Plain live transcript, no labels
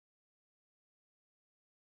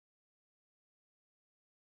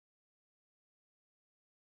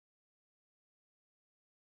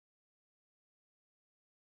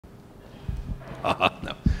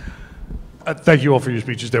No. Thank you all for your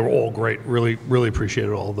speeches. They were all great. Really, really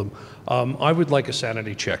appreciated all of them. I would like a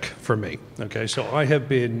sanity check from me. Okay, so I have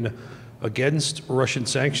been against Russian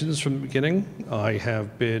sanctions from the beginning. I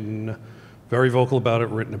have been very vocal about it,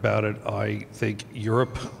 written about it. I think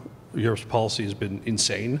Europe's policy has been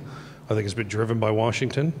insane. I think it's been driven by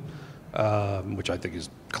Washington, which I think is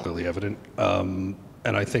clearly evident. And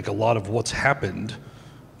I think a lot of what's happened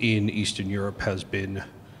in Eastern Europe has been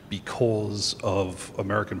because of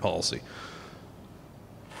American policy.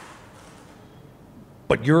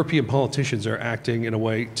 But European politicians are acting in a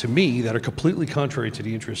way, to me, that are completely contrary to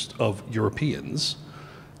the interest of Europeans.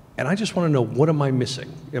 And I just want to know, what am I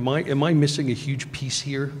missing? Am I missing a huge piece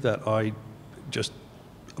here that I just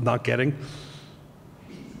am not getting?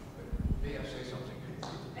 May I say something?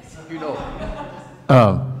 You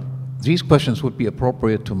know, these questions would be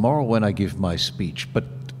appropriate tomorrow when I give my speech, but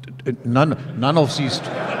none of these.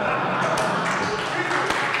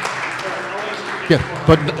 Yeah,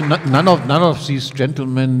 but none of these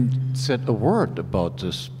gentlemen said a word about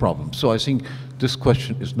this problem. So I think this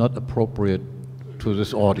question is not appropriate to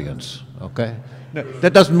this audience. Okay,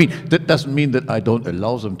 that doesn't mean that I don't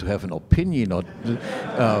allow them to have an opinion, or,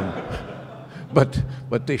 but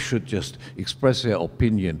they should just express their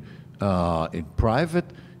opinion in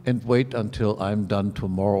private and wait until I'm done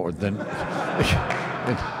tomorrow, and then.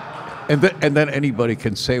 And then anybody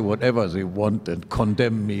can say whatever they want and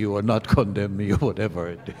condemn me or not condemn me or whatever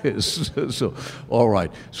it is. So, all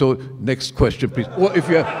right. So, next question, please. Or if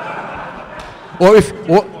you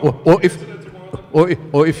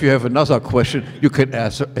if you have another question, you can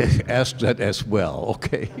ask that as well.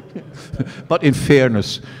 Okay. But in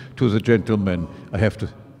fairness to the gentleman, I have to.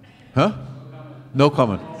 Huh? No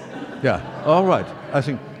comment. Yeah. All right. I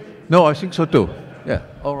think so too. Yeah.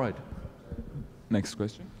 All right. Next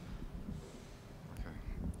question.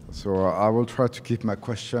 So I will try to keep my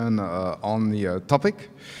question on the topic.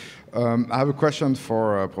 I have a question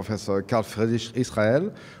for Professor Karl-Friedrich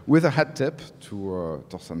Israel with a hat tip to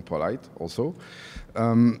Thorsten Polleit also.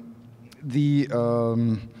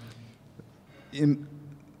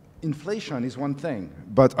 Inflation is one thing,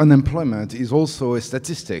 but unemployment is also a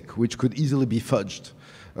statistic which could easily be fudged.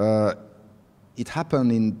 It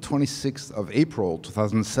happened in 26th of April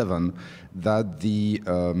 2007 that the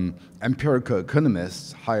empirical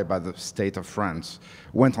economists hired by the state of France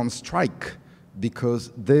went on strike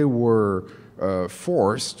because they were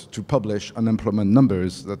forced to publish unemployment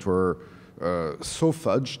numbers that were so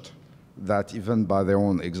fudged that even by their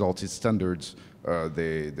own exalted standards,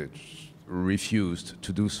 they refused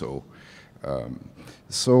to do so.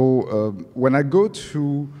 When I go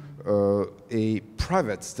to a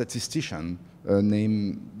private statistician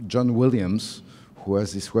named John Williams, who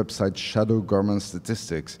has this website, Shadow Government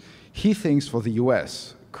Statistics, he thinks for the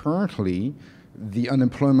US, currently, the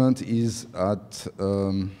unemployment is at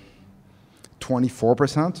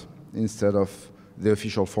 24% instead of the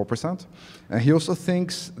official 4%. And he also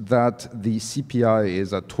thinks that the CPI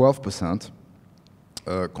is at 12%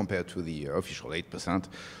 compared to the official 8%,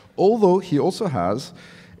 although he also has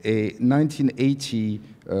a 1980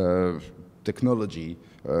 technology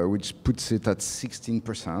which puts it at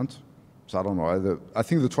 16%. So I don't know, I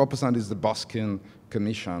think the 12% is the Boskin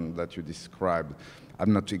Commission that you described.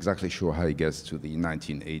 I'm not exactly sure how he gets to the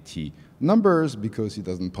 1980 numbers because he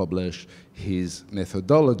doesn't publish his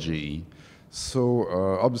methodology. So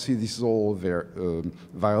obviously this is all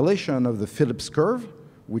violation of the Phillips curve,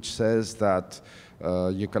 which says that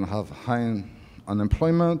you can have high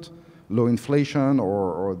unemployment, low inflation,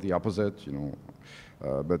 or the opposite, you know.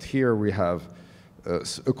 But here we have,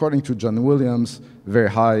 according to John Williams, very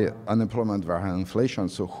high unemployment, very high inflation.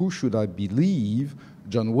 So who should I believe,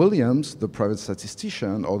 John Williams, the private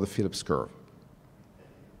statistician, or the Phillips curve?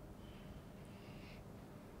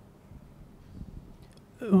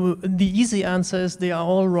 The easy answer is they are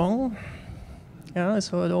all wrong. Yeah,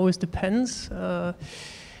 so it always depends. I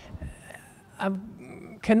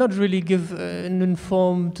cannot really give an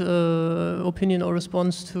informed opinion or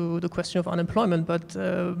response to the question of unemployment, but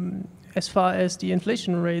as far as the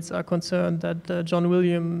inflation rates are concerned that John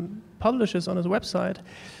Williams publishes on his website,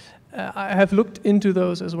 I have looked into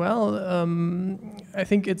those as well. I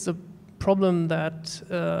think it's a problem that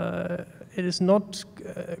it is not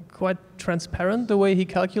quite transparent the way he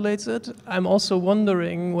calculates it. I'm also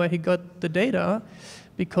wondering where he got the data,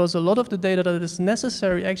 because a lot of the data that is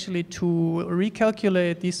necessary actually to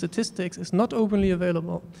recalculate these statistics is not openly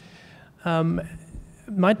available.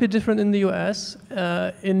 It might be different in the US.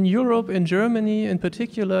 In Europe, in Germany in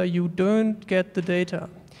particular, you don't get the data.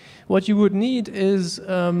 What you would need is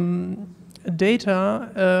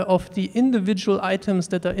data of the individual items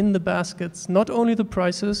that are in the baskets, not only the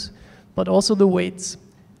prices, but also the weights.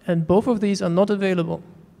 And both of these are not available.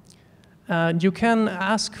 And you can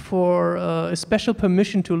ask for a special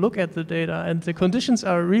permission to look at the data, and the conditions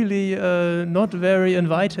are really not very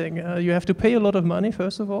inviting. You have to pay a lot of money,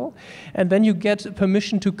 first of all, and then you get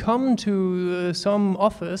permission to come to some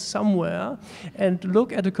office somewhere and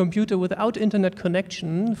look at a computer without internet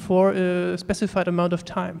connection for a specified amount of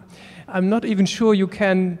time. I'm not even sure you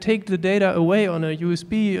can take the data away on a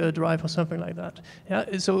USB drive or something like that.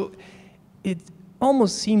 Yeah? So it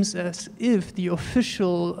almost seems as if the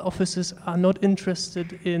official offices are not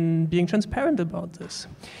interested in being transparent about this.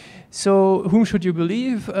 So whom should you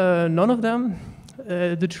believe? None of them.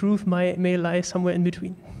 The truth may lie somewhere in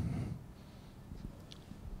between.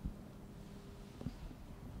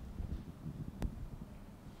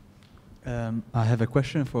 I have a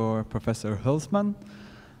question for Professor Hülsmann.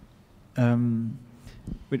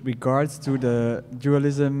 With regards to the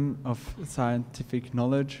dualism of scientific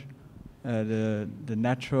knowledge, the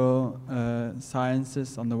natural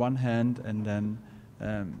sciences on the one hand, and then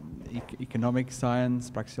economic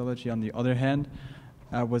science, praxeology on the other hand.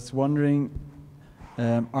 I was wondering,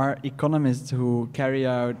 are economists who carry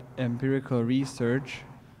out empirical research,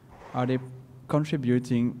 are they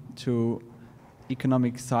contributing to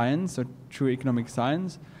economic science or true economic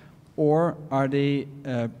science, or are they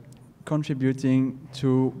contributing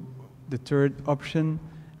to the third option,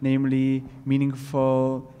 namely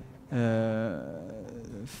meaningful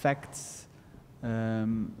facts,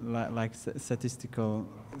 like statistical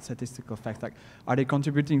facts? Like, are they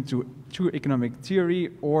contributing to true economic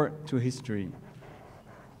theory or to history?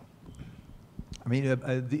 I mean,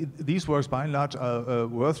 these works by and large are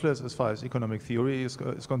worthless as far as economic theory is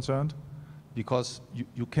concerned, because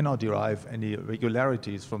you cannot derive any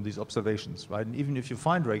regularities from these observations, right? And even if you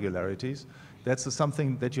find regularities, that's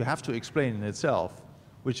something that you have to explain in itself,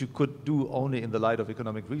 which you could do only in the light of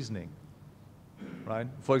economic reasoning, right?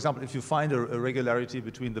 For example, if you find a regularity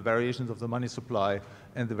between the variations of the money supply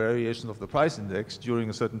and the variations of the price index during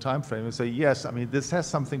a certain time frame, you say, yes, I mean, this has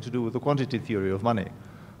something to do with the quantity theory of money,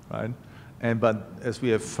 right? But as we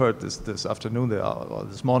have heard this afternoon, or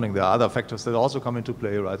this morning, there are other factors that also come into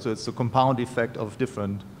play, right? So it's the compound effect of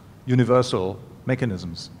different universal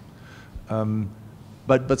mechanisms.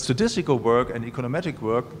 But statistical work and econometric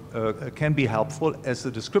work can be helpful as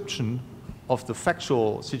a description of the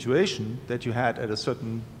factual situation that you had at a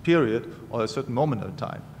certain period or a certain moment in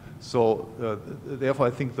time. So therefore,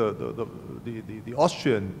 I think the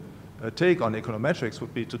Austrian take on econometrics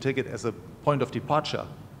would be to take it as a point of departure,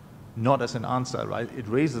 not as an answer, right? It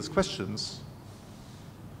raises questions,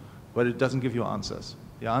 but it doesn't give you answers.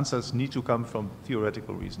 The answers need to come from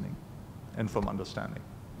theoretical reasoning and from understanding.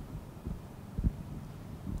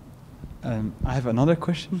 I have another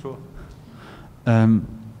question. Sure.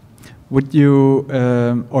 Would you,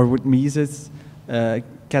 or would Mises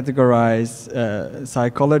categorize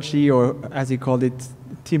psychology, or as he called it,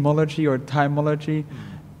 themology or timology,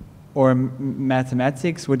 or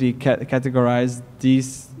mathematics? Would he categorize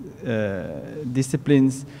these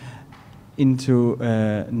disciplines into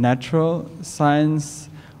natural science,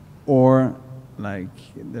 or like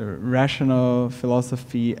the rational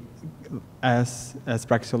philosophy, as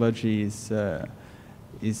praxeology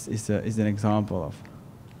is an example of?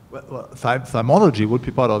 Well, thymology would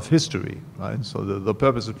be part of history, right? So the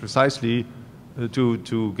purpose is precisely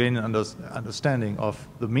to gain an understanding of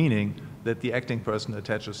the meaning that the acting person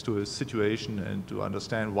attaches to his situation and to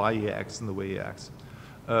understand why he acts in the way he acts.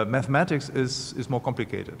 Mathematics is more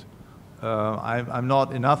complicated. I'm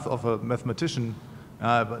not enough of a mathematician,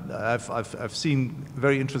 but I've seen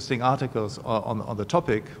very interesting articles on the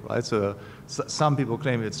topic, right? So some people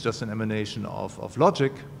claim it's just an emanation of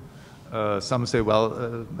logic. Some say,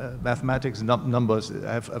 well, mathematics numbers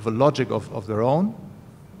have a logic of their own.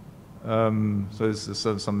 So there's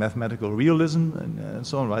some mathematical realism and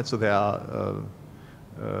so on, right? So there are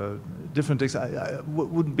different things. I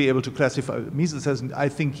wouldn't be able to classify. Mises says, I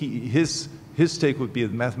think his take would be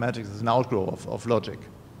that mathematics is an outgrow of logic.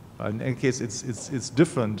 In any case, it's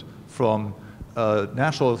different from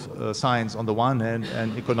natural science on the one hand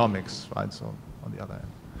and economics, right? So on the other hand.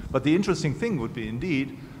 But the interesting thing would be,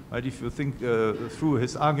 indeed, right, if you think through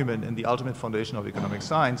his argument in the ultimate foundation of economic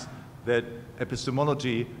science, that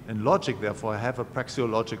epistemology and logic, therefore, have a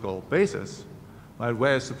praxeological basis. Right?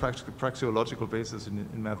 Where is the praxeological basis in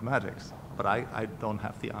mathematics? But I don't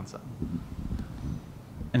have the answer.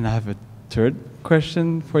 And I have a third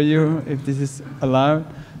question for you, if this is allowed.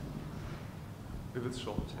 If it's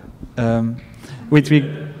short.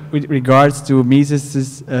 with regards to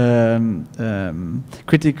Mises's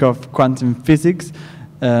critique of quantum physics,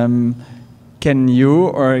 can you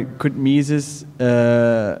or could Mises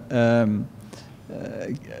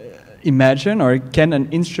imagine, or can an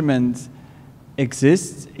instrument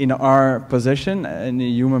exist in our position, in a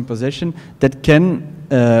human position, that can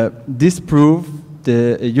disprove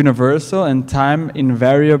the universal and time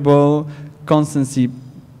invariable constancy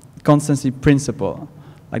principle,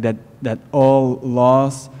 like that all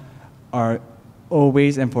laws are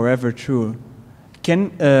always and forever true?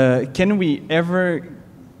 Can we ever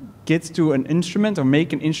get to an instrument or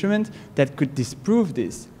make an instrument that could disprove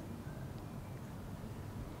this?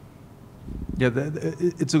 Yeah,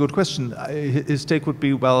 it's a good question. His take would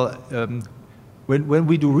be, well, when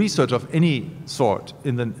we do research of any sort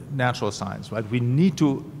in the natural science, right, we need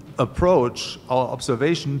to approach our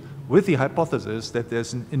observation with the hypothesis that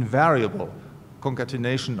there's an invariable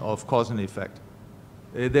concatenation of cause and effect.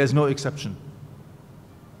 There's no exception.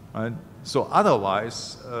 Right? So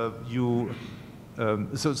otherwise, so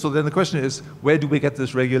then the question is, where do we get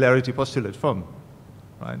this regularity postulate from?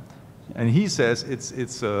 Right? And he says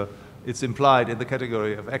it's implied in the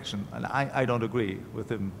category of action, and I don't agree with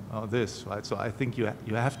him on this, right? So I think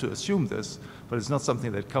you have to assume this, but it's not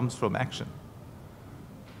something that comes from action.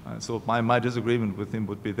 So my disagreement with him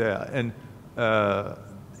would be there, and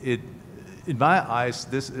in my eyes,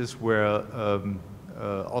 this is where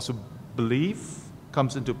also belief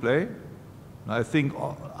comes into play. And I think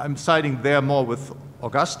I'm siding there more with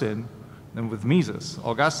Augustine than with Mises.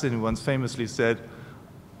 Augustine once famously said,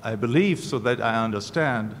 "I believe so that I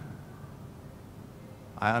understand.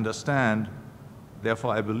 I understand,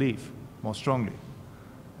 therefore I believe more strongly."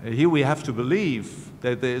 Here we have to believe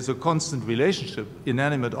that there is a constant relationship.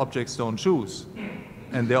 Inanimate objects don't choose,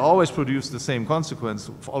 and they always produce the same consequence,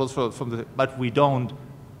 follows from the, but we don't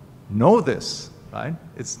know this, right?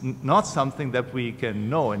 It's not something that we can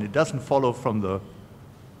know, and it doesn't follow from the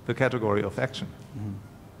category of action. Mm-hmm.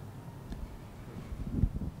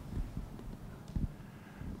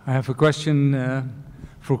 I have a question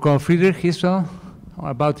for Karl-Friedrich as well,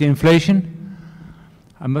 about the inflation.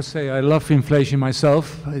 I must say I love inflation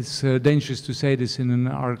myself. It's dangerous to say this in an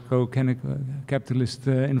anarcho-capitalist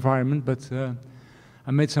environment, but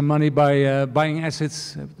I made some money by buying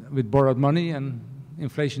assets with borrowed money, and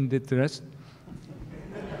inflation did the rest.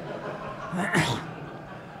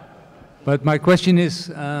 But my question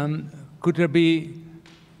is, could there be,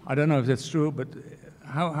 I don't know if that's true, but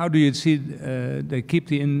how do you see they keep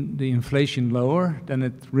the inflation lower than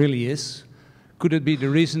it really is? Could it be the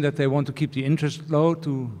reason that they want to keep the interest low,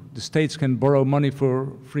 the states can borrow money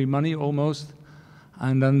for free money almost,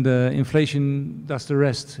 and then the inflation does the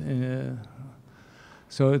rest?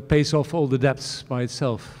 So it pays off all the debts by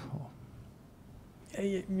itself.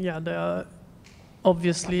 Yeah, there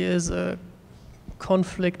obviously is a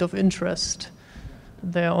conflict of interest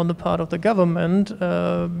there on the part of the government,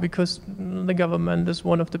 because the government is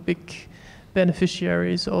one of the big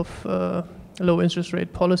beneficiaries of low interest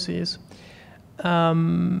rate policies.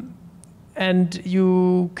 And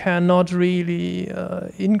you cannot really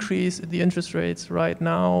increase the interest rates right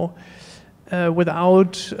now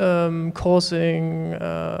without causing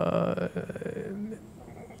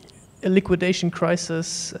a liquidation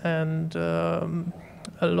crisis and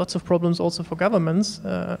lots of problems also for governments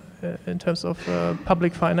in terms of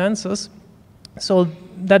public finances. So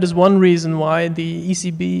that is one reason why the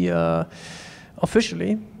ECB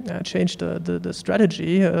officially changed the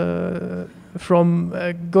strategy from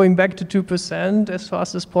going back to 2% as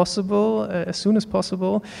fast as possible, as soon as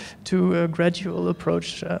possible, to a gradual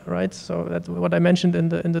approach, right? So that's what I mentioned in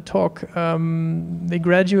the talk. They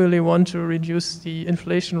gradually want to reduce the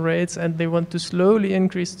inflation rates, and they want to slowly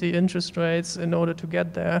increase the interest rates in order to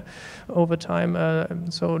get there over time.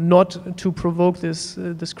 So not to provoke this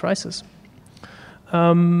crisis.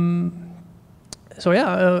 So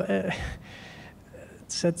yeah.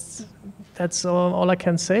 That's all I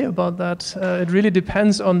can say about that. It really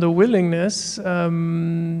depends on the willingness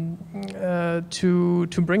to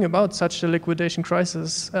bring about such a liquidation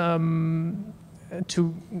crisis,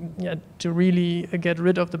 to really get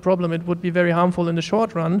rid of the problem. It would be very harmful in the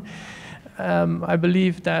short run. I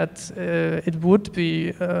believe that it would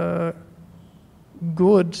be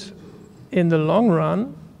good in the long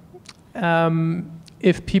run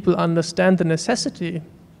if people understand the necessity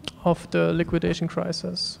of the liquidation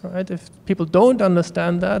crisis, right? If people don't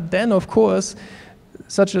understand that, then of course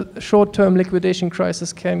such a short-term liquidation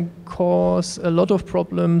crisis can cause a lot of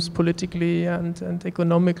problems politically and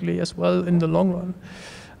economically as well in the long run.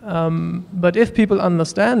 But if people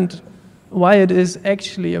understand why it is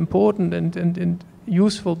actually important and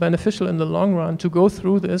useful, beneficial in the long run to go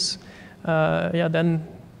through this, yeah, then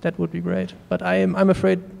that would be great. But I'm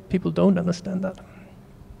afraid people don't understand that.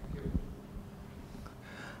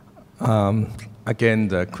 Again,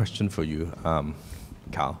 the question for you,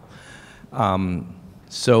 Karl.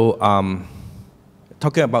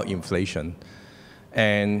 Talking about inflation,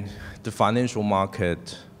 and the financial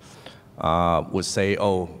market would say,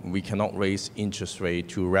 oh, we cannot raise interest rate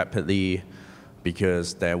too rapidly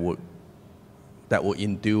because that would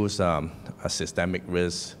induce a systemic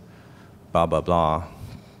risk, blah, blah, blah.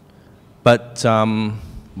 But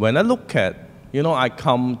when I look at, you know, I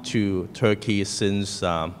come to Turkey since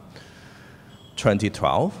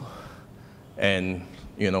 2012, and,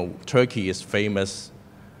 you know, Turkey is famous,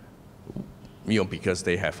 you know, because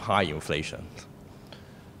they have high inflation.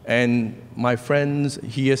 And my friends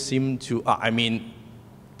here seem to, I mean,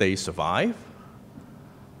 they survive.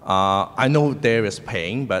 I know there is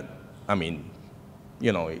pain, but I mean,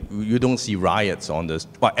 you know, you don't see riots on the,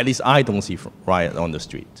 well, at least I don't see riots on the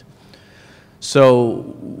street.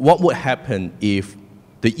 So what would happen if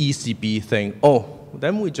the ECB think, oh,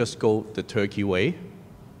 then we just go the Turkey way,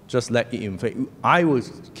 just let it inflate. I will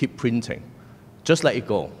keep printing, just let it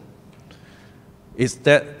go. Is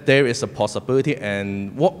that there is a possibility,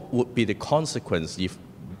 and what would be the consequence if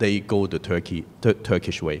they go the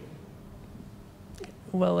Turkish way?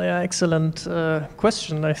 Well, yeah, excellent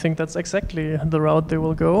question. I think that's exactly the route they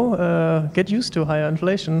will go. Get used to higher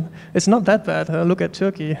inflation. It's not that bad. Look at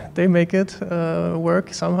Turkey. They make it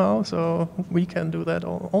work somehow, so we can do that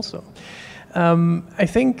also. I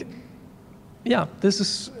think, yeah, this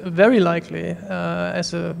is very likely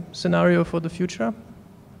as a scenario for the future.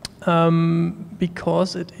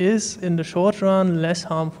 Because it is, in the short run, less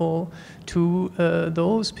harmful to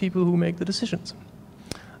those people who make the decisions.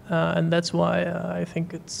 And that's why I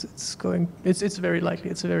think it's very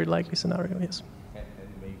likely. It's a very likely scenario, yes. And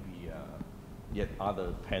maybe yet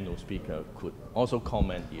other panel speaker could also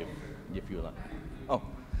comment if you like. Oh,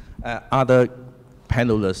 other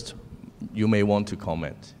panelists, you may want to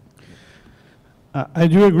comment. I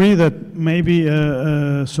do agree that maybe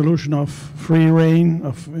a solution of free reign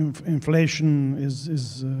of inflation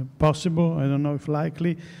is possible. I don't know if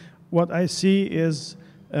likely. What I see is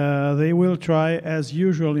they will try, as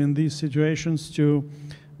usual in these situations, to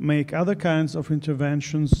make other kinds of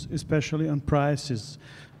interventions, especially on prices.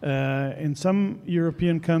 In some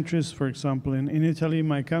European countries, for example, in Italy,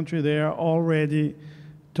 my country, they are already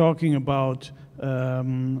talking about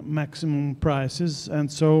maximum prices,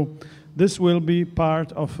 and so this will be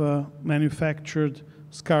part of a manufactured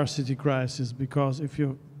scarcity crisis, because if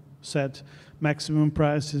you set maximum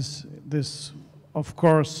prices, this of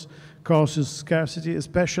course causes scarcity,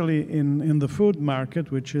 especially in the food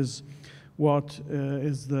market, which is what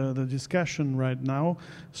is the discussion right now.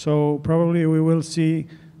 So probably we will see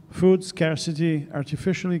food scarcity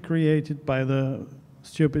artificially created by the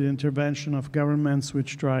stupid intervention of governments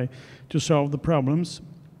which try to solve the problems.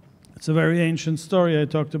 It's a very ancient story. I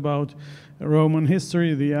talked about Roman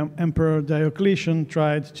history. The Emperor Diocletian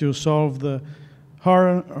tried to solve the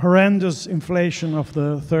horrendous inflation of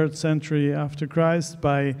the 3rd century after Christ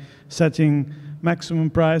by setting maximum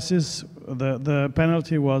prices. The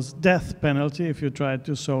penalty was death penalty if you tried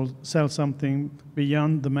to sell something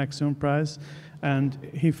beyond the maximum price, and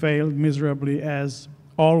he failed miserably, as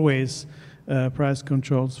always price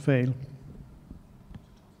controls fail.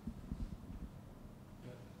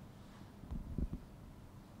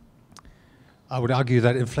 I would argue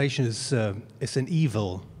that inflation is an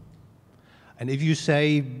evil. And if you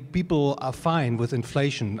say people are fine with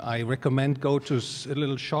inflation, I recommend go to a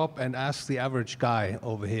little shop and ask the average guy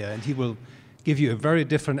over here, and he will give you a very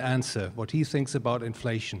different answer, what he thinks about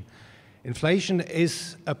inflation. Inflation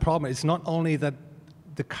is a problem. It's not only that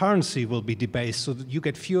the currency will be debased, so that you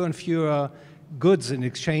get fewer and fewer goods in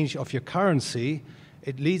exchange of your currency.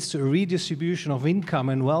 It leads to a redistribution of income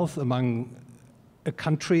and wealth among a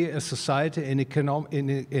country, a society, an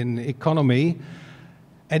economy,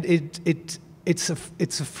 and it's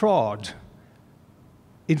a fraud.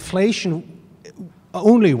 Inflation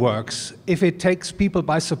only works if it takes people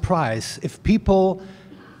by surprise. If people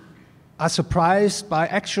are surprised by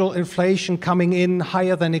actual inflation coming in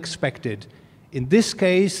higher than expected. In this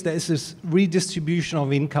case, there is this redistribution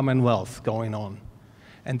of income and wealth going on.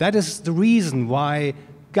 And that is the reason why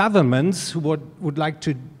governments who would like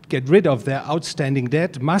to get rid of their outstanding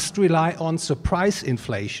debt must rely on surprise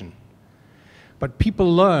inflation. But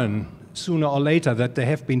people learn sooner or later that they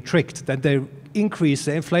have been tricked, that they increase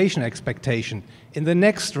their inflation expectation. In the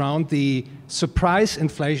next round, the surprise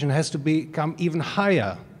inflation has to become even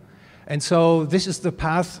higher. And so this is the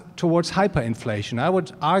path towards hyperinflation. I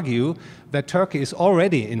would argue that Turkey is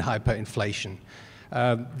already in hyperinflation.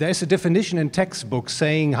 There's a definition in textbooks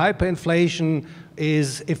saying hyperinflation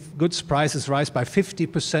is if goods prices rise by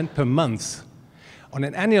 50% per month. On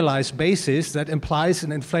an annualized basis, that implies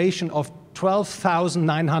an inflation of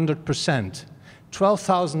 12,900%.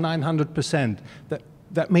 12,900%.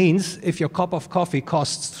 That means if your cup of coffee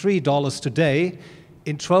costs $3 today,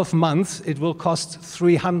 in 12 months it will cost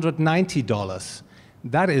 $390.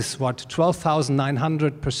 That is what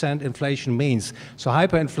 12,900% inflation means. So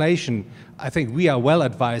hyperinflation, I think we are well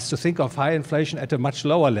advised to think of high inflation at a much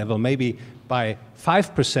lower level, maybe by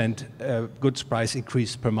 5% goods price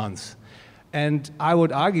increase per month. And I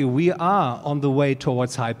would argue we are on the way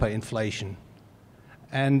towards hyperinflation.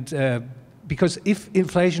 And because if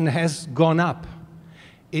inflation has gone up,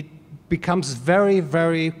 it becomes very,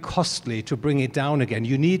 very costly to bring it down again.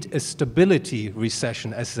 You need a stability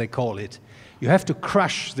recession, as they call it. You have to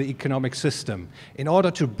crush the economic system in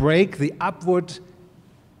order to break the upward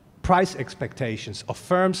price expectations of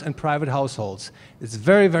firms and private households. It's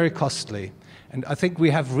very, very costly. And I think we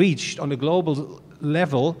have reached, on a global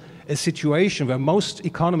level, a situation where most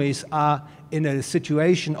economies are in a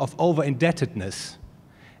situation of over-indebtedness.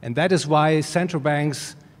 And that is why central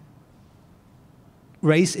banks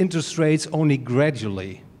raise interest rates only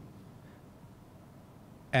gradually.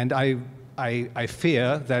 And I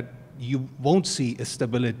fear that you won't see a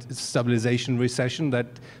stabilization recession, that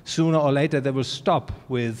sooner or later they will stop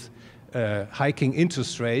with hiking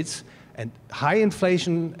interest rates, and high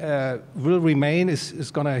inflation will remain, is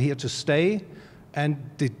gonna here to stay, and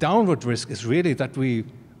the downward risk is really that we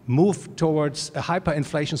move towards a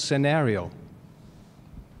hyperinflation scenario.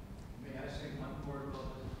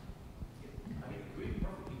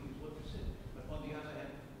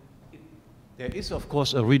 There is, of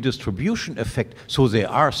course, a redistribution effect, so there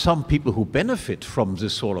are some people who benefit from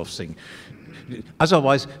this sort of thing.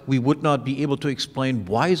 Otherwise, we would not be able to explain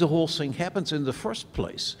why the whole thing happens in the first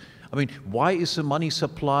place. I mean, why is the money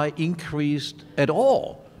supply increased at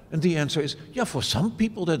all? And the answer is, yeah, for some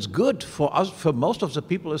people that's good. For us, for most of the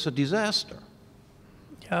people, it's a disaster.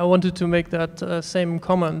 I wanted to make that same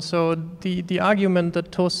comment. So the argument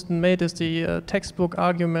that Thorsten made is the textbook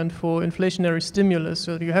argument for inflationary stimulus.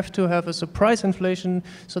 So you have to have a surprise inflation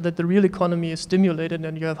so that the real economy is stimulated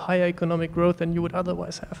and you have higher economic growth than you would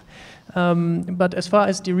otherwise have. But as far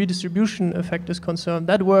as the redistribution effect is concerned,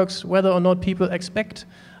 that works whether or not people expect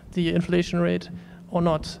the inflation rate or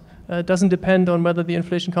not. It doesn't depend on whether the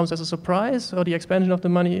inflation comes as a surprise or the expansion of the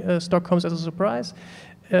money stock comes as a surprise.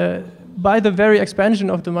 By the very expansion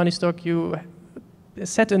of the money stock, you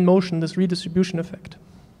set in motion this redistribution effect.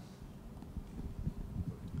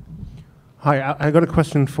 Hi, I got a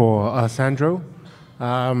question for Alessandro.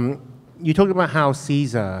 You talked about how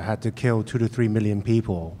Caesar had to kill 2 to 3 million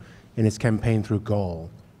people in his campaign through Gaul.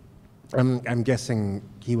 I'm guessing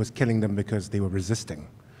he was killing them because they were resisting.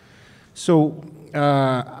 So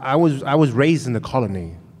I was raised in the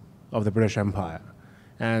colony of the British Empire.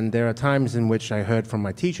 And there are times in which I heard from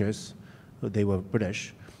my teachers, they were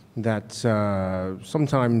British, that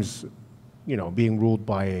sometimes, you know, being ruled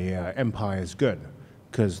by an empire is good,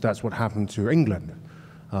 because that's what happened to England.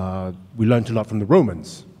 We learned a lot from the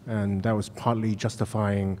Romans, and that was partly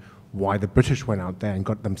justifying why the British went out there and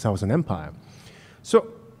got themselves an empire. So,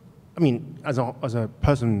 I mean, as a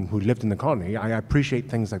person who lived in the colony, I appreciate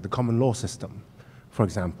things like the common law system, for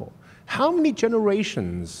example. How many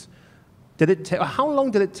generations how long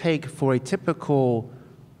did it take for a typical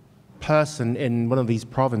person in one of these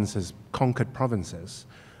provinces, conquered provinces,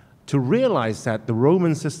 to realize that the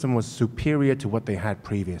Roman system was superior to what they had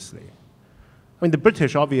previously? I mean, the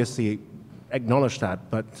British obviously acknowledged that,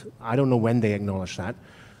 but I don't know when they acknowledged that.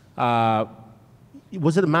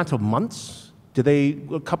 Was it a matter of months? Did they,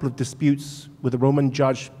 a couple of disputes with the Roman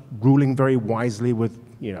judge ruling very wisely with,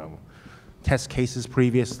 you know, test cases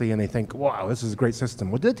previously, and they think, wow, this is a great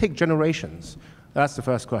system? Or did it take generations? That's the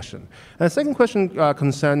first question. And the second question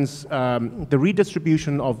concerns the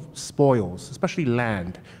redistribution of spoils, especially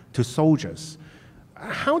land, to soldiers.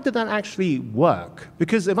 How did that actually work?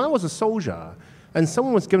 Because if I was a soldier and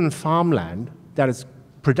someone was given farmland that is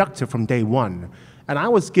productive from day one, and I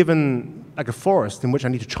was given like a forest in which I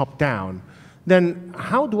need to chop down, then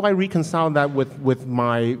how do I reconcile that with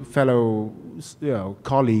my fellow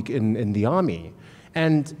colleague in the army?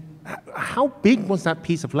 And how big was that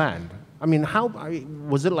piece of land? I mean,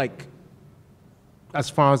 was it like as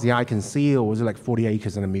far as the eye can see, or was it like 40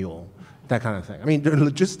 acres and a mule? That kind of thing. I mean,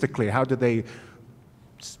 logistically, how did they,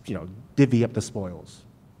 you know, divvy up the spoils?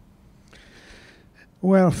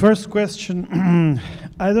 Well, first question,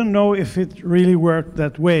 I don't know if it really worked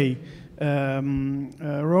that way,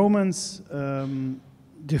 Romans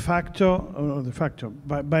de facto,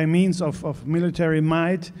 by means of military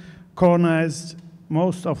might, colonized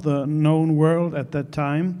most of the known world at that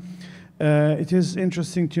time. It is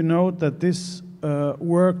interesting to note that this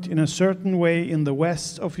worked in a certain way in the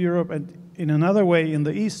west of Europe and in another way in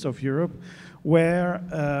the east of Europe, where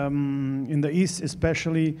in the east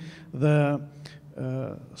especially the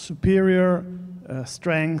superior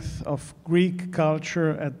strength of Greek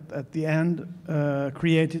culture at the end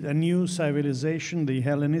created a new civilization, the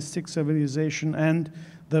Hellenistic civilization, and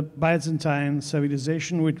the Byzantine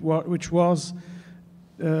civilization, which was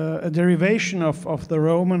a derivation of the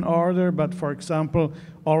Roman order, but for example,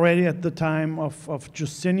 already at the time of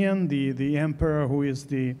Justinian, the emperor who is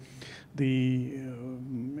the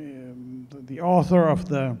author of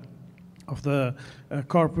the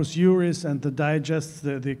Corpus Juris and the digest,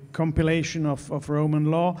 the compilation of Roman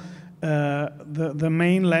law, the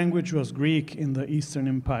main language was Greek in the Eastern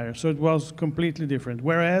Empire. So it was completely different.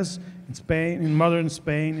 Whereas in Spain, in modern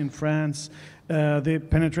Spain, in France, the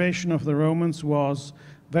penetration of the Romans was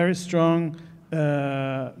very strong,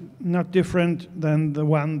 not different than the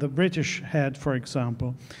one the British had, for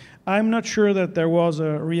example. I'm not sure that there was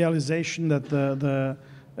a realization that the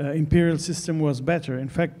imperial system was better. In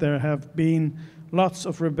fact, there have been lots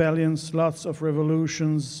of rebellions, lots of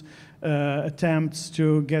revolutions, attempts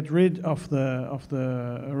to get rid of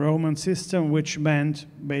the Roman system, which meant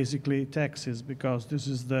basically taxes, because this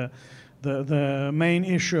is the main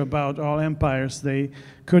issue about all empires. They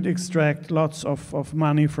could extract lots of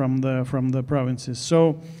money from the provinces.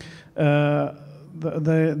 So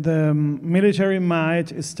the military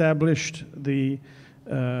might established the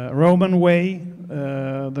Roman way.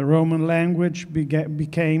 The Roman language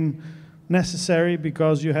became necessary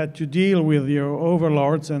because you had to deal with your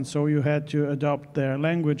overlords, and so you had to adopt their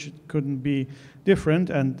language. It couldn't be different,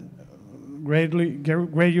 and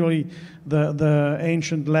gradually the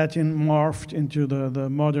ancient Latin morphed into the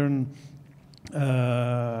modern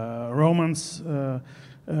Romance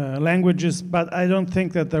languages, but I don't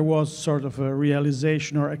think that there was sort of a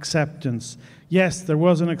realization or acceptance. Yes, there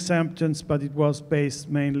was an acceptance, but it was based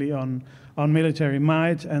mainly on military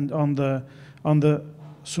might and on the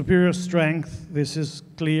superior strength. This is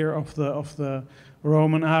clear of the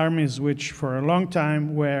Roman armies, which for a long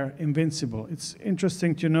time were invincible. It's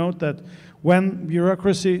interesting to note that when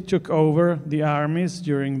bureaucracy took over the armies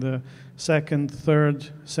during the 2nd,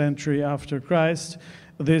 3rd century after Christ,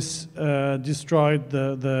 this destroyed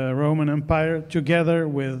the Roman Empire together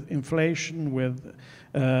with inflation, with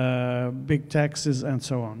big taxes, and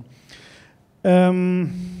so on.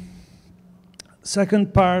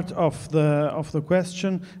 Second part of the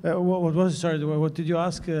question, what was it? Sorry, what did you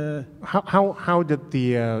ask? How did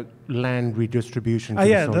the land redistribution?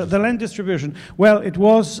 The land distribution. Well, it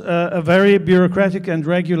was a very bureaucratic and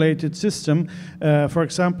regulated system. For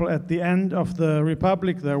example, at the end of the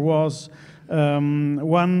Republic, there was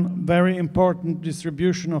one very important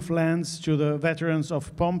distribution of lands to the veterans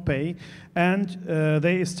of Pompeii, and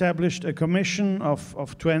they established a commission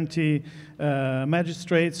of 20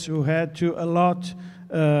 magistrates who had to allot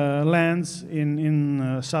lands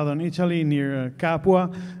in southern Italy near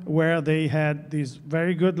Capua, where they had these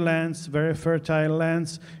very good lands, very fertile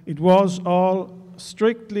lands. It was all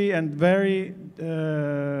strictly and very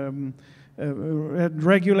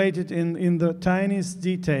regulated in the tiniest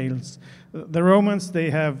details. The Romans, they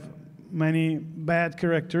have many bad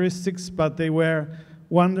characteristics, but they were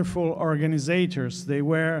wonderful organizers. They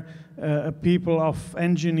were a people of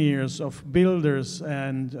engineers, of builders,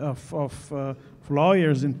 and of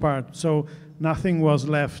lawyers in part. So nothing was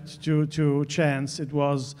left to chance. It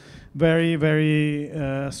was very, very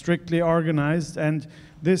strictly organized, and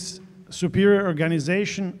this superior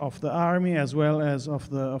organization of the army as well as of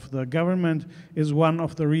the government is one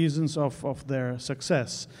of the reasons of their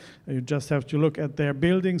success. You just have to look at their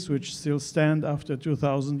buildings, which still stand after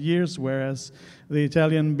 2,000 years, whereas the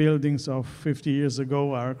Italian buildings of 50 years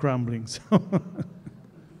ago are crumbling.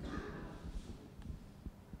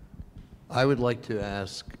 I would like to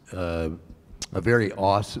ask a very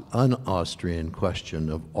un-Austrian question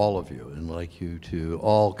of all of you, and like you to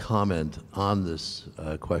all comment on this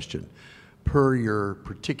question per your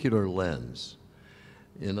particular lens.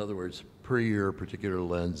 In other words, per your particular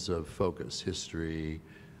lens of focus, history,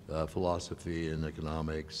 philosophy and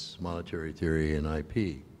economics, monetary theory and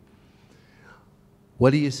IP.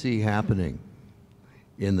 What do you see happening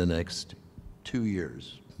in the next 2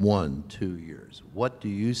 years, 1, 2 years? What do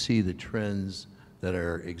you see the trends that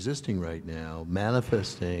are existing right now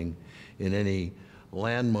manifesting in any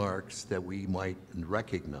landmarks that we might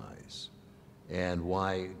recognize, and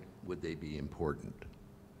why would they be important?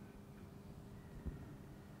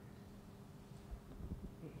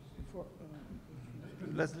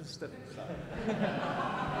 let's step aside.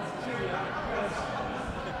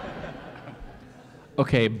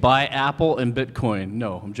 Okay, buy Apple and Bitcoin.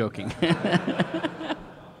 No, I'm joking.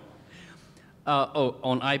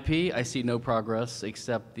 On IP, I see no progress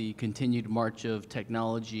except the continued march of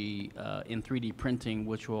technology in 3D printing,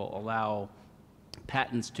 which will allow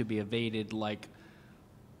patents to be evaded like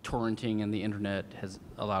torrenting and the internet has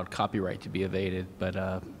allowed copyright to be evaded.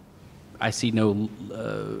 But I see no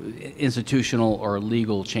institutional or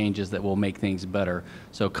legal changes that will make things better.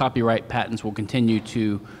 So copyright patents will continue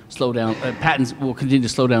to slow down. Patents will continue to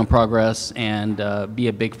slow down progress and be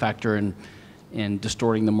a big factor in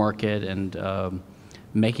distorting the market and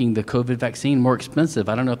making the COVID vaccine more expensive.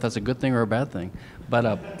 I don't know if that's a good thing or a bad thing,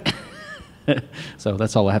 but so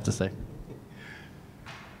that's all I have to say.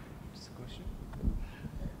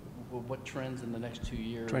 Well, what trends in the next 2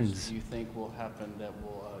 years do you think will happen that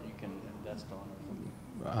will you can invest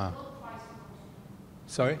on?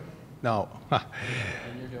 Sorry? No. In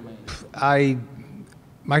your domain.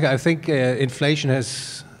 Michael, I think inflation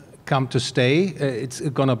has come to stay. It's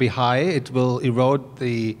going to be high. It will erode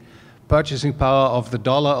the purchasing power of the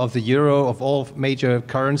dollar, of the euro, of all major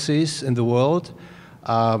currencies in the world.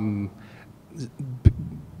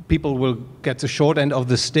 People will get the short end of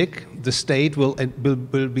the stick. The state will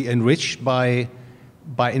be enriched by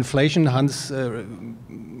inflation. Hans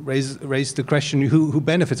raised the question, who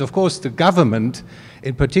benefits? Of course, the government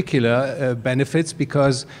in particular benefits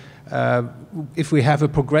because if we have a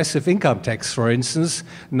progressive income tax, for instance,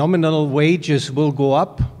 nominal wages will go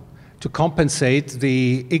up to compensate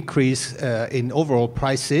the increase in overall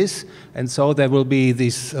prices, and so there will be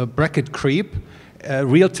this bracket creep.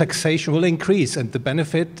 Real taxation will increase, and the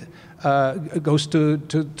benefit goes to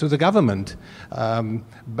the government.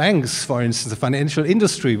 Banks, for instance, the financial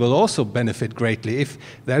industry will also benefit greatly. If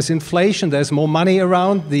there's inflation, there's more money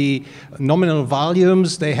around, the nominal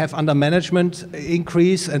volumes they have under management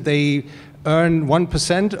increase, and they earn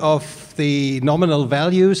 1% of the nominal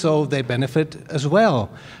value, so they benefit as well.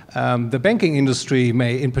 The banking industry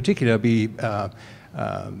may in particular be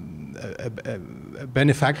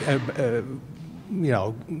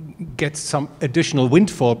get some additional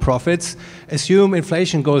windfall profits. Assume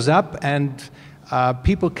inflation goes up and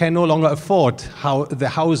people can no longer afford the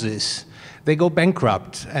houses. They go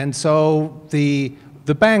bankrupt, and so the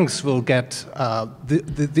banks will get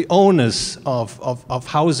the owners of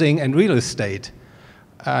housing and real estate.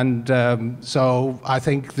 And so I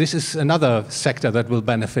think this is another sector that will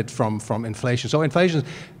benefit from inflation. So inflation,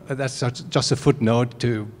 that's just a footnote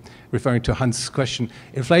to referring to Hans' question.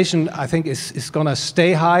 Inflation, I think, is going to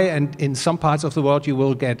stay high, and in some parts of the world you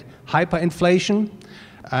will get hyperinflation.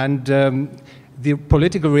 And the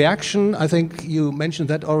political reaction, I think you mentioned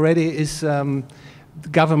that already, is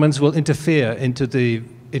governments will interfere into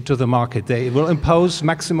the market. They will impose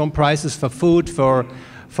maximum prices for food, for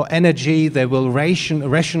energy. They will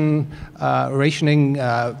rationing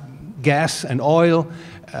gas and oil.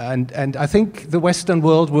 And I think the Western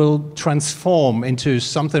world will transform into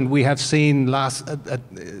something we have seen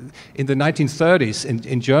in the 1930s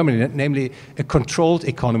in Germany, namely a controlled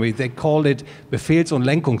economy. They called it Befehls- und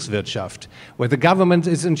Lenkungswirtschaft, where the government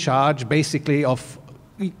is in charge basically of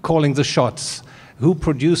calling the shots. Who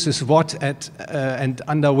produces what and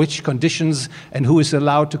under which conditions, and who is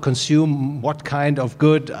allowed to consume what kind of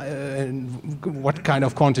good and what kind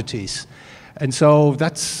of quantities. And so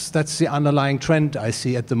that's the underlying trend I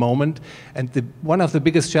see at the moment. And one of the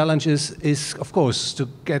biggest challenges is, of course, to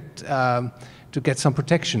get some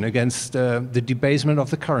protection against the debasement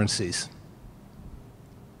of the currencies.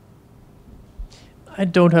 I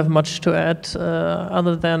don't have much to add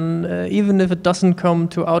other than even if it doesn't come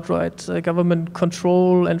to outright government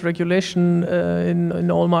control and regulation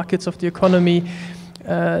in all markets of the economy,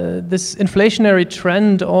 this inflationary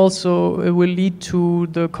trend also will lead to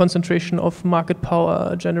the concentration of market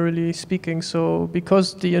power, generally speaking. So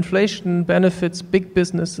because the inflation benefits big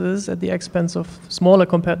businesses at the expense of smaller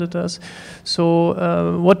competitors, so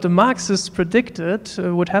what the Marxists predicted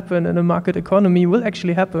would happen in a market economy will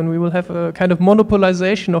actually happen. We will have a kind of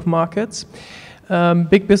monopolization of markets.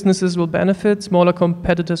 Big businesses will benefit, smaller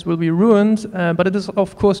competitors will be ruined, but it is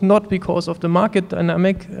of course not because of the market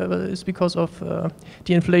dynamic, it's because of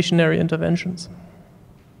the inflationary interventions.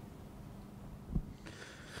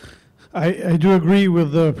 I do agree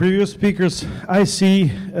with the previous speakers. I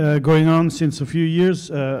see going on since a few years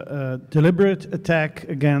a deliberate attack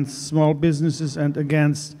against small businesses and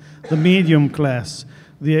against the medium class.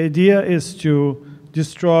 The idea is to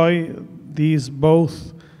destroy these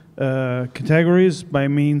both categories by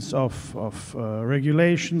means of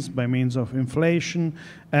regulations, by means of inflation,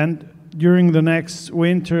 and during the next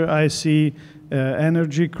winter I see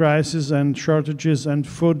energy crisis and shortages and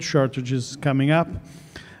food shortages coming up.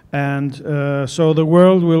 And so the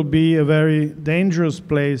world will be a very dangerous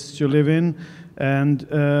place to live in. And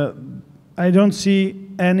I don't see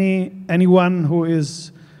anyone who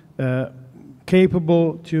is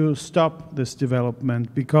capable to stop this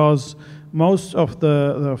development, because most of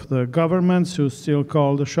the governments who still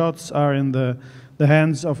call the shots are in the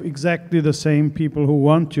hands of exactly the same people who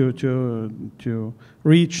want to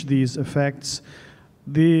reach these effects.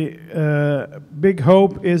 The big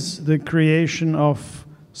hope is the creation of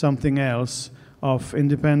something else, of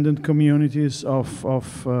independent communities,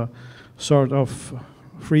 of sort of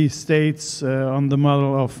free states on the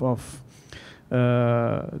model of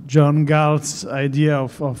John Galt's idea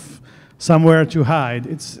of somewhere to hide.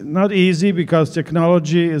 It's not easy because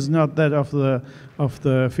technology is not that of the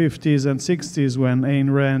 50s and 60s when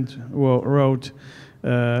Ayn Rand wrote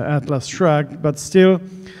Atlas Shrugged, but still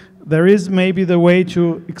there is maybe the way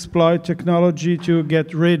to exploit technology to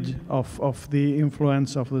get rid of the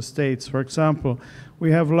influence of the states. For example,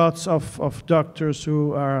 we have lots of doctors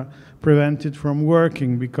who are prevented from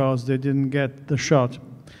working because they didn't get the shot.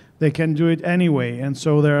 They can do it anyway, and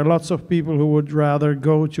so there are lots of people who would rather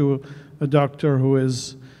go to a doctor who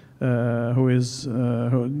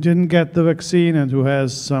didn't get the vaccine and who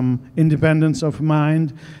has some independence of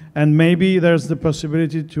mind, and maybe there's the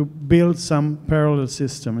possibility to build some parallel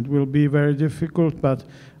system. It will be very difficult, but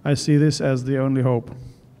I see this as the only hope.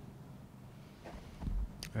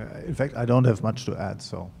 In fact, I don't have much to add,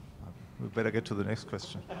 so we better get to the next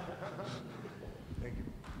question. Thank you.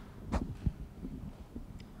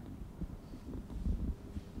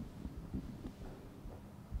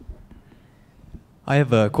 I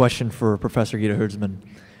have a question for Professor Guido Hülsmann.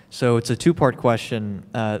 So it's a two-part question.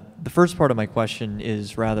 The first part of my question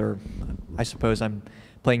is rather, I suppose I'm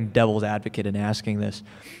playing devil's advocate in asking this.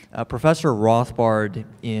 Professor Rothbard,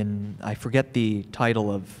 I forget the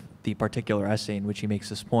title of the particular essay in which he makes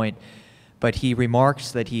this point, but he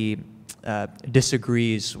remarks that he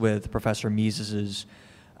disagrees with Professor Mises's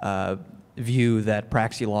view that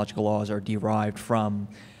praxeological laws are derived from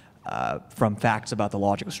facts about the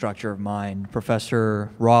logical structure of mind.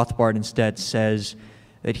 Professor Rothbard instead says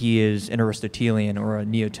that he is an Aristotelian or a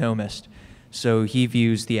neo-Thomist. So he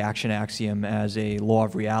views the action axiom as a law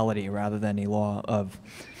of reality rather than a law of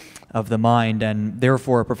the mind. And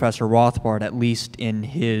therefore, Professor Rothbard, at least in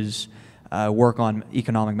his work on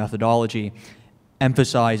economic methodology,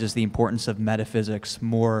 emphasizes the importance of metaphysics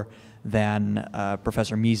more than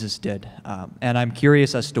Professor Mises did. And I'm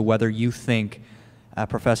curious as to whether you think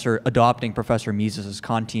adopting Professor Mises's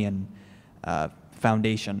Kantian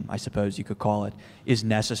foundation, I suppose you could call it, is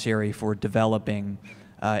necessary for developing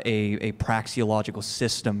a praxeological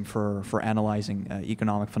system for analyzing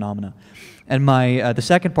economic phenomena. And the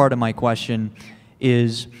second part of my question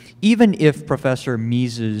is, even if Professor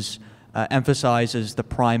Mises emphasizes the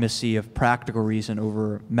primacy of practical reason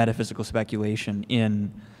over metaphysical speculation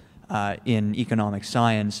in economic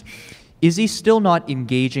science, is he still not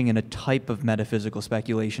engaging in a type of metaphysical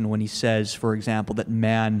speculation when he says, for example, that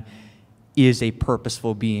man is a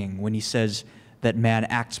purposeful being, when he says that man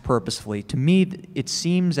acts purposefully? To me, it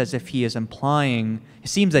seems as if he is implying,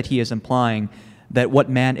 that what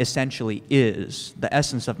man essentially is, the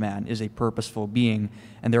essence of man, is a purposeful being,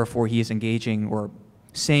 and therefore he is engaging or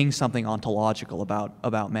saying something ontological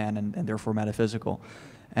about man and therefore metaphysical.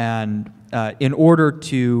 And in order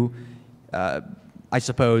to I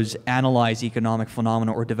suppose, analyze economic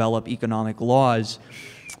phenomena or develop economic laws,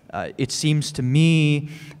 it seems to me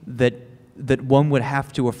that one would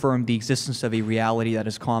have to affirm the existence of a reality that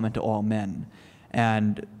is common to all men.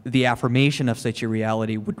 And the affirmation of such a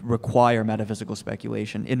reality would require metaphysical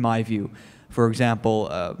speculation, in my view. For example,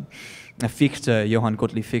 Fichte, Johann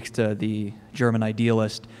Gottlieb Fichte, the German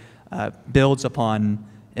idealist, builds upon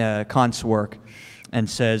Kant's work and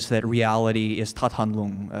says that reality is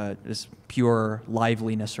Tathandlung, is pure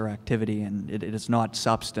liveliness or activity, and it is not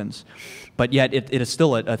substance. But yet it is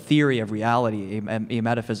still a theory of reality, a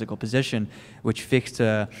metaphysical position, which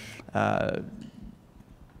Fichte, I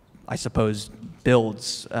suppose,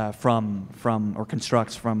 builds from or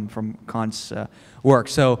constructs from Kant's work.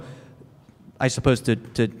 So I suppose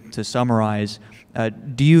to summarize,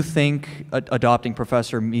 do you think adopting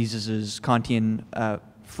Professor Mises's Kantian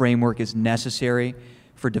framework is necessary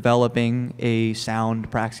for developing a sound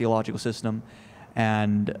praxeological system?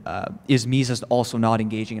 And is Mises also not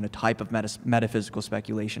engaging in a type of metaphysical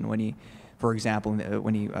speculation when he, for example,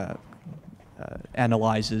 when he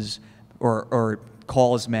analyzes or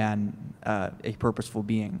calls man a purposeful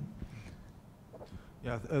being?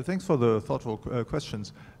 Yeah, thanks for the thoughtful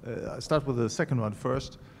questions. I'll start with the second one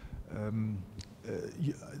first.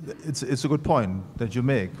 it's a good point that you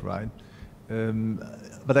make, right?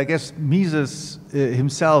 But I guess Mises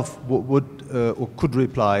himself would or could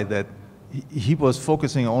reply that he was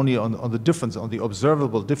focusing only on the difference, on the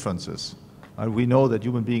observable differences. And we know that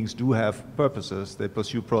human beings do have purposes. They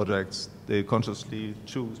pursue projects. They consciously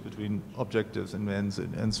choose between objectives and ends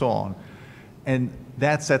and so on. And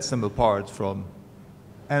that sets them apart from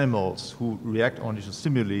animals who react only to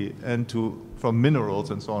stimuli and from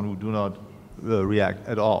minerals and so on who do not react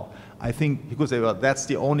at all. I think because that's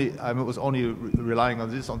the only, I was only relying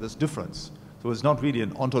on this difference. So it's not really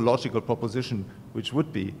an ontological proposition which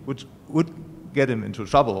would get him into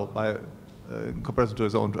trouble by in comparison to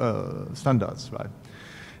his own standards, right?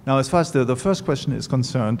 Now, as far as the first question is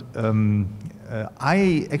concerned,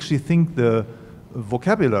 I actually think the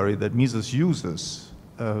vocabulary that Mises uses,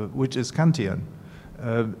 which is Kantian,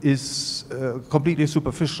 is completely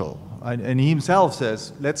superficial. And he himself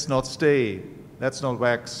says, let's not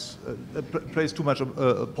wax, place too much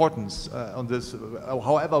importance on this,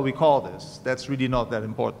 however we call this. That's really not that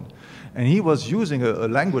important. And he was using a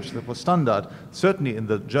language that was standard, certainly in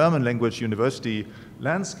the German language university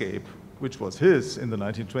landscape, which was his in the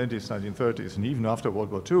 1920s, 1930s, and even after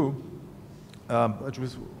World War II, which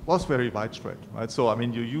was very widespread, right? So, I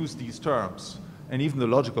mean, you use these terms, and even the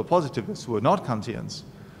logical positivists who are not Kantians,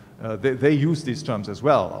 they use these terms as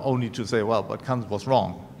well, only to say, well, but Kant was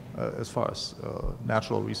wrong as far as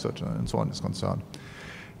natural research and so on is concerned.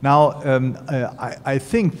 Now, I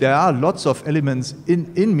think there are lots of elements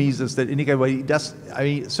in Mises that indicate what he does. I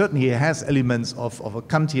mean, certainly he has elements of a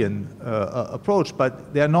Kantian approach,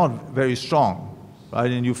 but they're not very strong, right?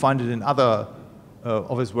 And you find it in other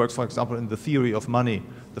of his works, for example, in The Theory of Money.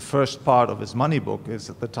 The first part of his money book is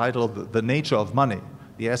the title, The Nature of Money,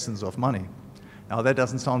 the Essence of Money. Now, that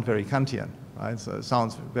doesn't sound very Kantian, right? So it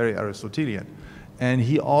sounds very Aristotelian. And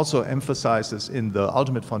he also emphasizes in the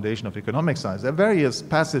ultimate foundation of economic science, there are various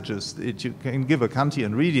passages that you can give a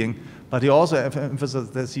Kantian reading, but he also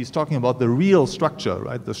emphasizes that he's talking about the real structure,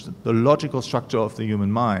 right? The logical structure of the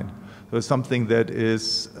human mind. So it's something that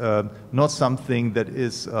is not something that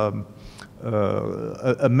is a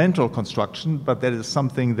mental construction, but that is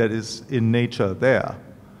something that is in nature there,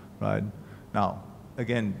 right? Now,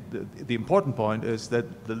 again, the important point is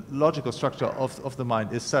that the logical structure of the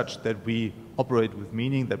mind is such that we operate with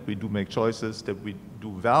meaning, that we do make choices, that we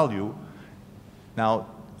do value. Now,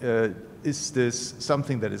 is this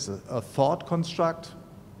something that is a thought construct?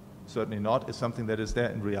 Certainly not. It's something that is there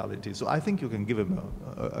in reality. So I think you can give him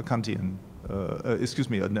a Kantian,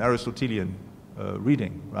 an Aristotelian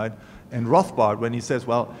reading, right? And Rothbard, when he says,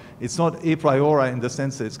 well, it's not a priori in the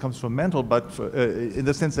sense that it comes from mental, but in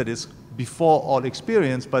the sense that it's before all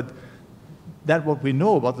experience, but that what we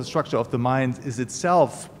know about the structure of the mind is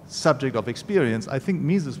itself subject of experience, I think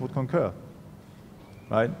Mises would concur,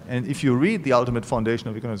 right? And if you read The Ultimate Foundation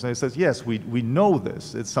of Economic Science, it says, yes, we know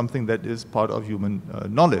this. It's something that is part of human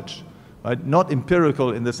knowledge, right? Not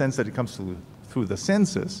empirical in the sense that it comes through the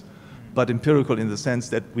senses, but empirical in the sense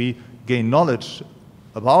that we gain knowledge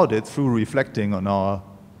about it through reflecting on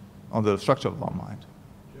the structure of our mind.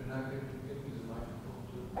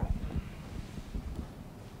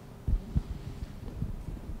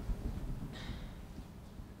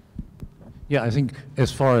 Yeah, I think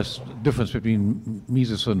as far as the difference between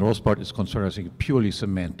Mises and Rothbard is concerned, I think purely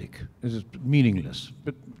semantic. It is meaningless,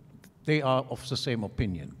 but they are of the same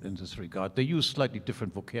opinion in this regard. They use slightly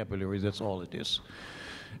different vocabulary, that's all it is.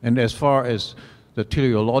 And as far as the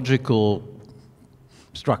teleological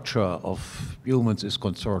structure of humans is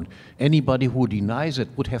concerned, anybody who denies it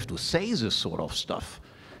would have to say this sort of stuff.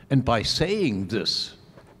 And by saying this,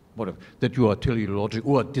 that you are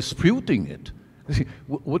teleological or disputing it,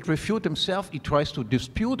 would refute himself. He tries to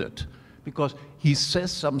dispute it because he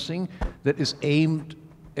says something that is aimed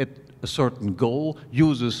at a certain goal,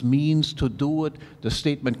 uses means to do it. The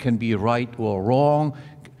statement can be right or wrong.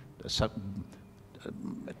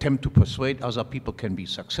 Attempt to persuade other people can be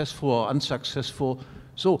successful or unsuccessful.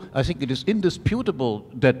 So I think it is indisputable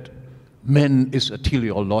that man is a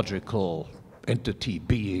teleological entity,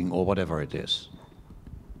 being, or whatever it is.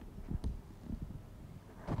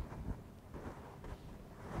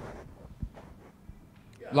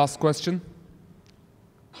 Last question.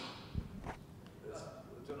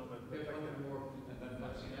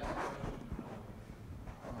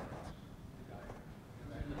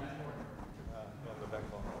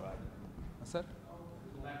 What's that?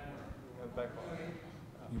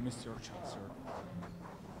 You missed your chance, sir.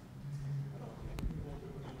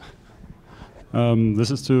 This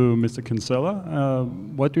is to Mr. Kinsella.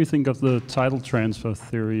 What do you think of the title transfer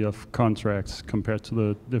theory of contracts compared to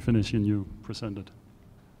the definition you presented?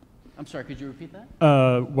 I'm sorry, could you repeat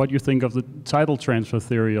that? What you think of the title transfer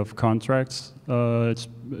theory of contracts?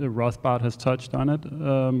 Rothbard has touched on it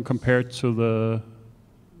compared to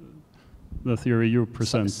the theory you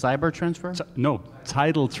present. Cyber transfer? No,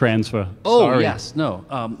 title transfer. Oh, Sorry. yes, no.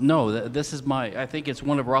 This is I think it's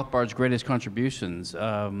one of Rothbard's greatest contributions.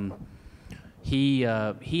 He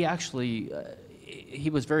actually, he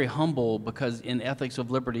was very humble because in Ethics of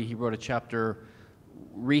Liberty, he wrote a chapter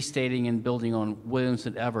restating and building on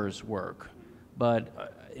Williamson Evers' work.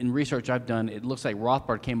 But in research I've done, it looks like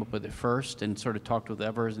Rothbard came up with it first and sort of talked with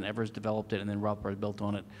Evers, and Evers developed it, and then Rothbard built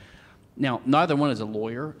on it. Now, neither one is a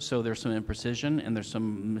lawyer, so there's some imprecision and there's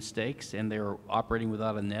some mistakes, and they're operating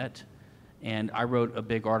without a net. And I wrote a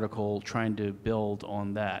big article trying to build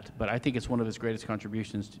on that. But I think it's one of his greatest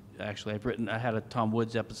contributions. Actually, I had a Tom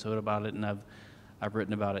Woods episode about it, and I've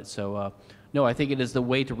written about it. So, no, I think it is the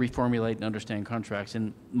way to reformulate and understand contracts.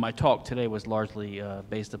 And my talk today was largely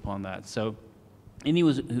based upon that. So,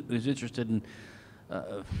 anyone who's interested in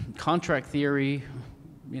contract theory,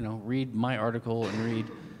 read my article and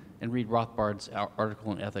read Rothbard's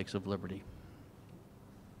article in Ethics of Liberty.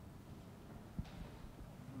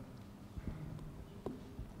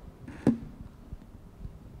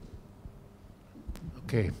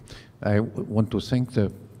 Okay, I want to thank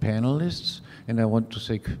the panelists, and I want to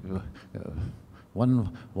say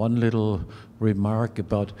one little remark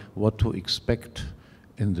about what to expect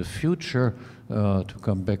in the future. To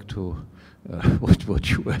come back to what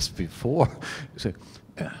you asked before. So,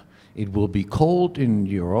 it will be cold in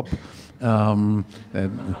Europe, and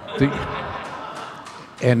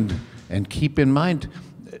keep in mind,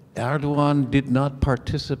 Erdogan did not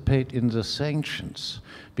participate in the sanctions.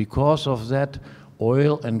 Because of that,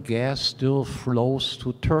 oil and gas still flows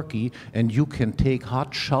to Turkey, and you can take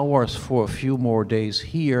hot showers for a few more days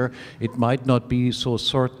here. It might not be so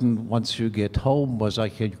certain once you get home, but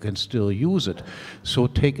you can still use it. So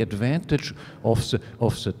take advantage of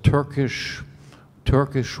the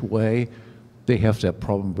Turkish way. They have their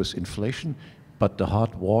problem with inflation, but the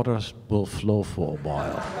hot waters will flow for a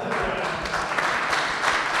while.